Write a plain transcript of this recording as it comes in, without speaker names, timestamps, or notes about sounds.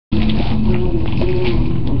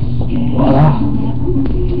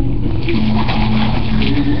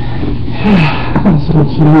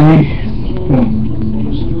today,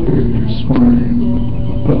 this morning,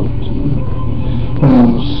 but when I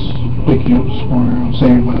was waking up this morning, I was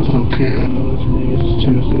saying when I was okay, today's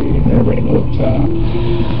Tuesday, and everybody knows that.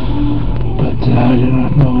 But I did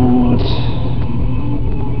not know what,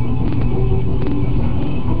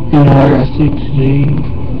 I got sick today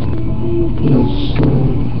was,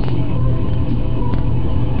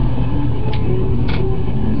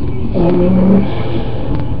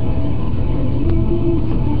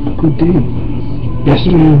 good day.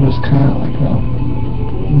 Yesterday was kind of like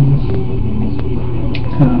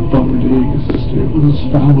kind of bummer day because yesterday was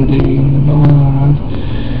family day and all that.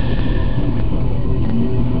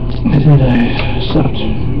 I slept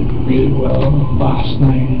really well last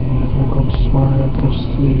night. I woke up this morning. I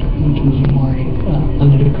posted Tuesday morning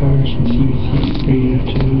under the covers from CBC Radio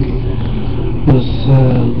 2 was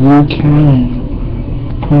Webcam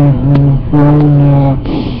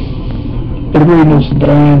everybody knows the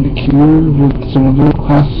band The Cure with some of their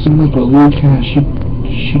classes in it, but Webcam,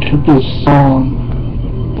 she took this song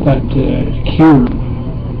that The Cure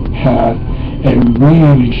had and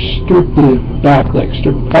really stripped it back, like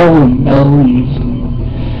stripped all the melodies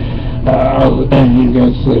and you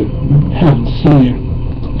guys that haven't seen it,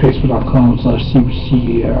 facebook.com/CBC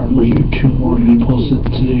Radio 2 morning, posted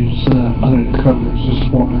today's under the covers this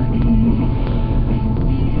morning.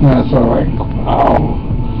 And that's all like, wow.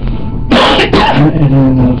 And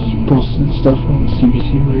then I was posting stuff on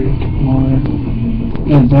CBC Radio 2 morning.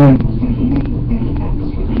 And then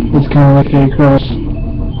it's kind of like I crossed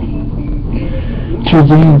two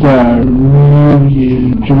things that really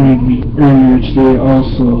enjoyed me earlier today.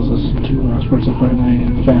 Also, I was listening to Sports Up Friday Night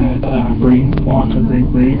and fan Brayden Walker,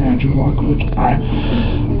 great Andrew Walker, which I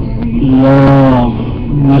love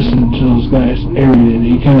listening to those guys every day.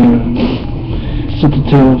 They kind of set the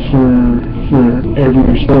table for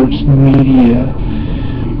every sports media,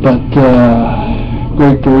 but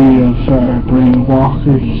great breed of Brayden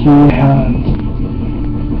Walker. He had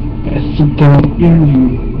a sit-down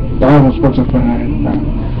interview on Sports Up Friday Night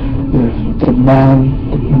with the man,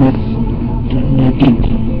 the myth, the naked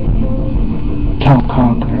Tom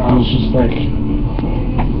Conquer. I was just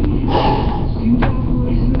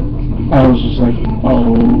like,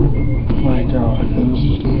 oh my god,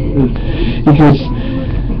 because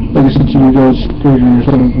like I said to you guys earlier,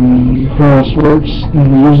 pro sports, and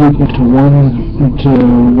we usually go to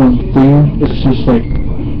one thing. It's just like,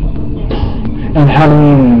 and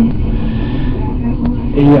having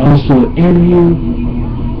also interview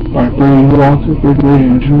by Brayden Walker, great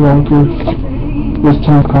Andrew Walker, with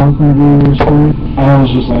Tom Conquer doing this work. I was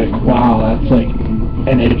just like, wow, that's like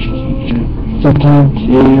an education. Sometime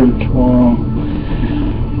today or tomorrow,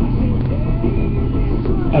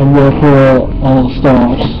 I'm going for all the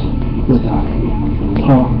stars with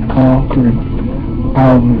Tom Conquer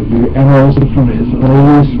album review, and also from his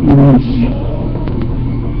latest release,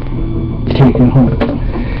 Taken Home.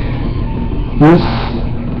 This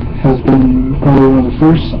has been probably one of the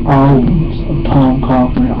first albums of Tom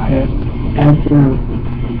Conquer I have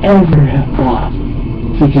ever have bought,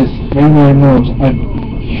 because everybody knows I'm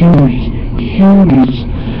huge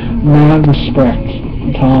mad respect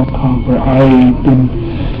for Tom Conquer. I've been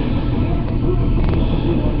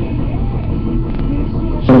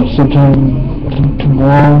so sometime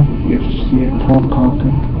tomorrow you have to see a Tom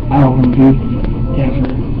Conquer album review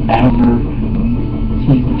ever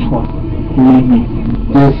seen before. Believe me,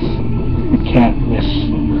 this you can't miss.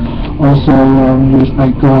 Also, I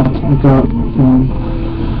got from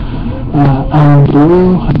Alan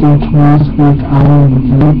Doyle. I think tomorrow's going to Alan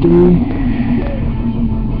Midday.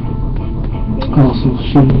 Also,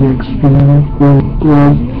 Sugar Experiment with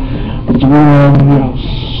Blood. But the one I was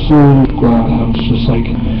so glad. I was just like,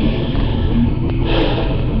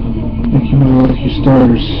 thank you, my lucky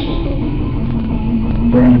stars.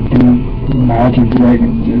 Brand new Imagine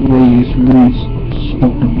Dragons, the latest release.